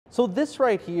So this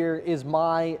right here is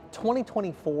my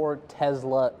 2024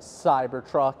 Tesla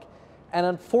Cybertruck, and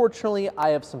unfortunately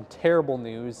I have some terrible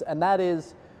news, and that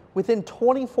is within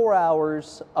 24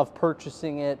 hours of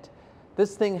purchasing it,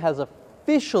 this thing has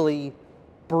officially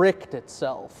bricked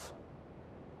itself.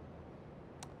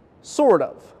 Sort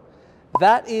of.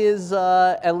 That is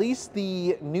at least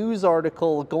the news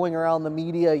article going around the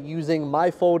media using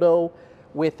my photo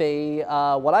with a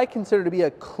what I consider to be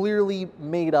a clearly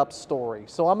made up story.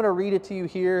 So I'm going to read it to you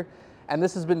here, and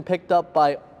this has been picked up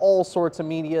by all sorts of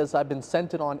medias. I've been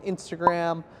sent it on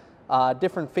Instagram,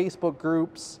 different Facebook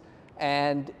groups,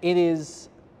 and it is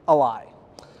a lie.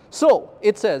 So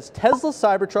it says, Tesla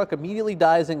Cybertruck immediately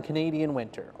dies in Canadian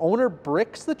winter. Owner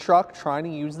bricks the truck trying to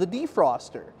use the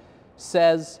defroster.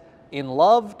 Says, in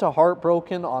love to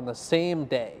heartbroken on the same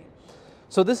day.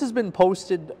 So this has been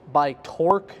posted by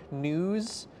Torque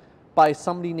News by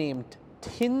somebody named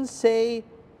Tinsay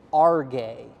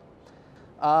Argay.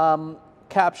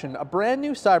 Caption, a brand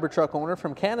new Cybertruck owner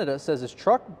from Canada says his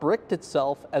truck bricked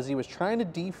itself as he was trying to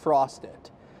defrost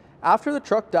it. After the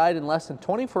truck died in less than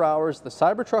 24 hours, the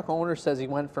Cybertruck owner says he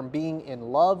went from being in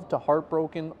love to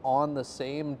heartbroken on the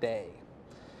same day.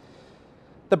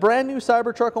 The brand new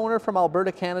Cybertruck owner from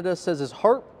Alberta, Canada says his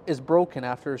heart is broken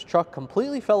after his truck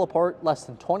completely fell apart less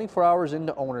than 24 hours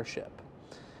into ownership.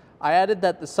 I added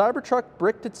that the Cybertruck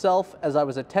bricked itself as I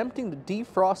was attempting to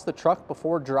defrost the truck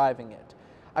before driving it.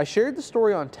 I shared the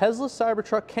story on Tesla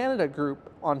Cybertruck Canada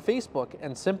group on Facebook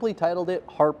and simply titled it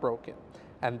Heartbroken.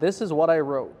 And this is what I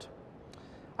wrote.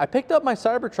 I picked up my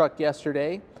Cybertruck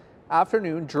yesterday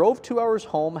afternoon, drove 2 hours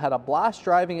home, had a blast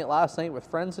driving it last night with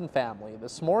friends and family.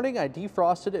 This morning I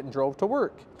defrosted it and drove to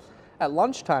work. At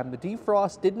lunchtime, the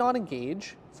defrost did not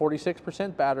engage,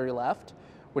 46% battery left,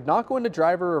 would not go into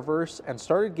driver reverse, and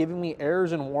started giving me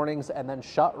errors and warnings and then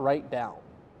shut right down.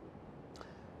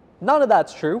 None of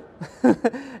that's true.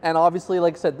 And obviously,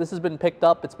 like I said, this has been picked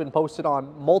up. It's been posted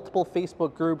on multiple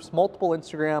Facebook groups, multiple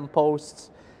Instagram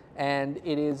posts, and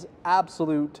it is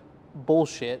absolute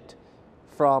bullshit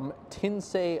from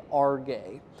Tinsay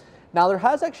Argay. Now, there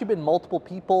has actually been multiple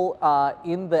people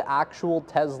in the actual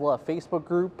Tesla Facebook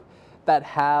group that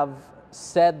have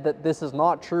said that this is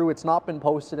not true. It's not been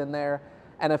posted in there.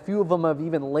 And a few of them have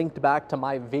even linked back to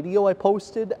my video I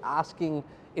posted asking,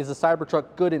 is the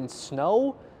Cybertruck good in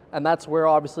snow? And that's where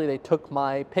obviously they took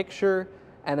my picture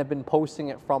and have been posting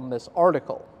it from this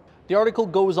article. The article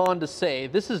goes on to say,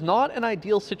 this is not an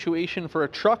ideal situation for a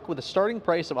truck with a starting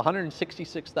price of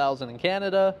 $166,000 in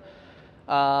Canada.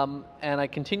 And I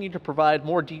continue to provide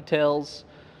more details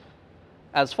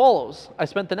as follows. I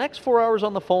spent the next 4 hours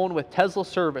on the phone with Tesla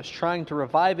service trying to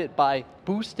revive it by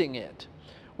boosting it.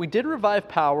 We did revive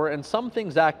power and some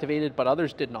things activated, but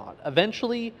others did not.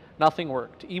 Eventually, nothing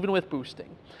worked, even with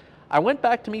boosting. I went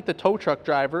back to meet the tow truck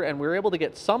driver and we were able to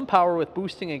get some power with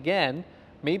boosting again.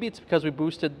 Maybe it's because we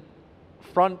boosted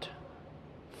frunk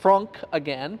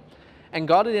again and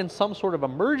got it in some sort of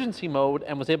emergency mode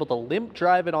and was able to limp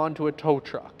drive it onto a tow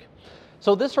truck.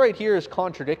 So this right here is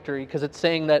contradictory because it's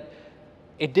saying that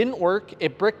it didn't work,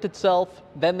 it bricked itself,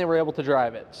 then they were able to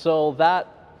drive it. So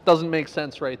that doesn't make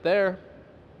sense right there.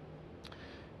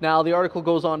 Now the article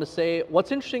goes on to say,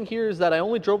 what's interesting here is that I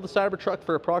only drove the Cybertruck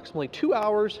for approximately 2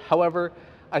 hours. However,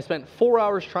 I spent 4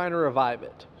 hours trying to revive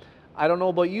it. I don't know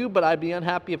about you, but I'd be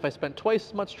unhappy if I spent twice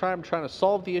as much time trying to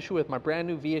solve the issue with my brand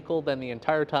new vehicle than the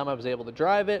entire time I was able to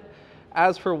drive it.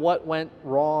 As for what went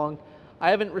wrong, I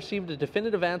haven't received a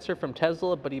definitive answer from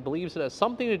Tesla, but he believes it has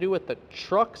something to do with the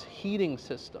truck's heating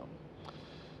system.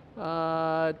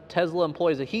 Tesla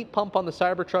employs a heat pump on the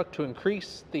Cybertruck to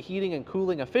increase the heating and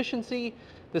cooling efficiency.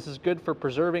 This is good for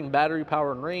preserving battery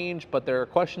power and range, but there are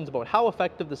questions about how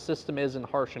effective the system is in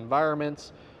harsh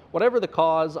environments. Whatever the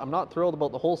cause, I'm not thrilled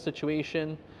about the whole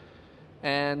situation,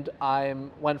 and I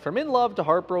went from in love to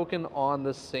heartbroken on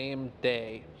the same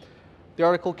day. The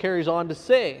article carries on to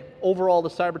say, overall the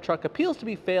Cybertruck appeals to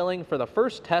be failing for the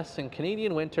first tests in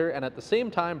Canadian winter and at the same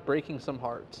time breaking some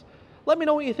hearts. Let me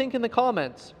know what you think in the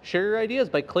comments. Share your ideas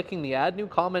by clicking the Add New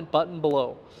Comment button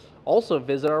below. Also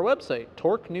visit our website,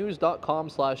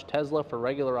 torquenews.com/Tesla for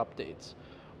regular updates.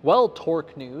 Well,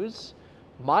 Torque News,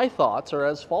 my thoughts are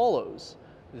as follows.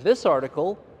 This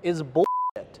article is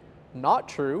bullshit, not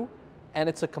true, and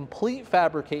it's a complete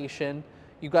fabrication.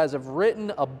 You guys have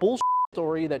written a bullshit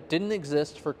story that didn't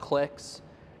exist for clicks,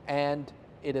 and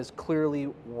it has clearly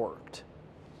worked.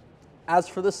 As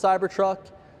for this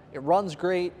Cybertruck, it runs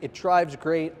great, it drives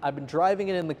great. I've been driving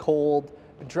it in the cold,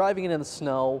 been driving it in the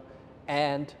snow,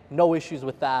 and no issues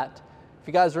with that. If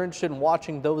you guys are interested in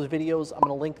watching those videos, I'm going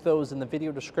to link those in the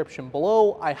video description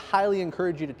below. I highly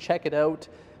encourage you to check it out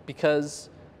because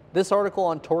This article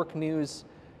on Torque News,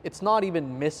 it's not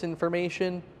even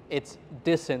misinformation, it's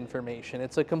disinformation.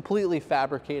 It's a completely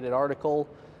fabricated article.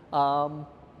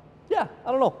 Yeah,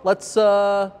 I don't know. Let's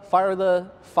fire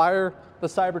the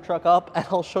Cybertruck up, and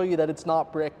I'll show you that it's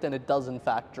not bricked and it does in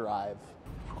fact drive.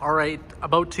 All right,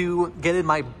 about to get in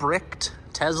my bricked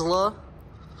Tesla.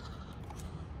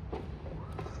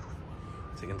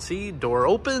 As you can see, door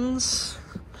opens.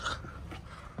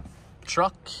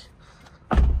 Truck,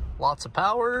 lots of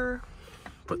power.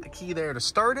 Put the key there to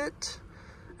start it.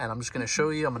 And I'm just gonna show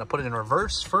you, I'm gonna put it in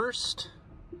reverse first.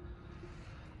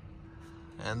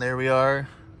 And there we are,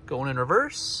 going in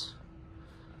reverse.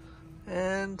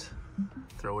 And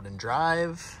throw it in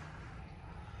drive.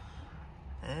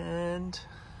 And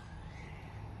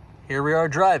here we are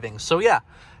driving. So yeah,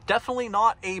 definitely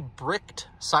not a bricked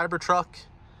Cybertruck,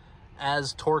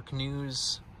 as Torque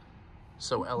News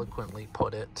so eloquently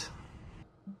put it.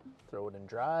 Throw it in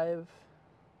drive.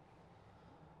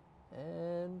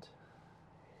 And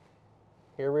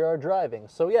here we are driving.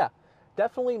 So yeah,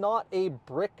 definitely not a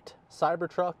bricked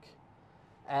Cybertruck,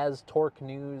 as Torque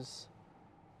News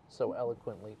so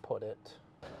eloquently put it.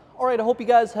 All right, I hope you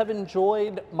guys have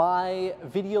enjoyed my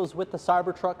videos with the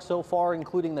Cybertruck so far,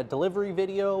 including the delivery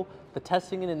video, the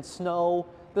testing it in snow,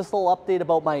 this little update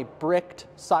about my bricked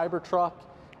Cybertruck,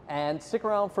 and stick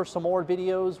around for some more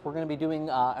videos. We're gonna be doing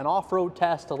an off-road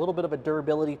test, a little bit of a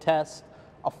durability test,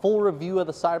 a full review of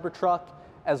the Cybertruck,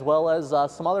 as well as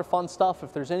some other fun stuff.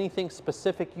 If there's anything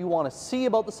specific you wanna see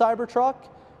about the Cybertruck,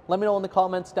 let me know in the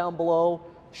comments down below.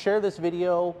 Share this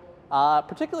video.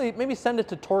 Particularly, maybe send it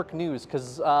to Torque News,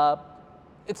 because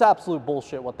it's absolute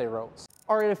bullshit what they wrote.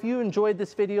 All right, if you enjoyed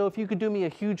this video, if you could do me a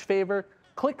huge favor,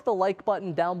 click the like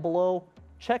button down below,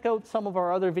 check out some of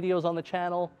our other videos on the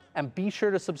channel, and be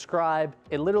sure to subscribe.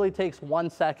 It literally takes 1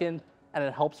 second, and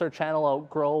it helps our channel out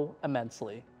grow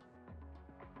immensely.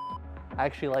 I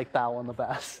actually like that one the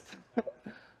best.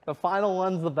 The final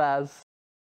one's the best.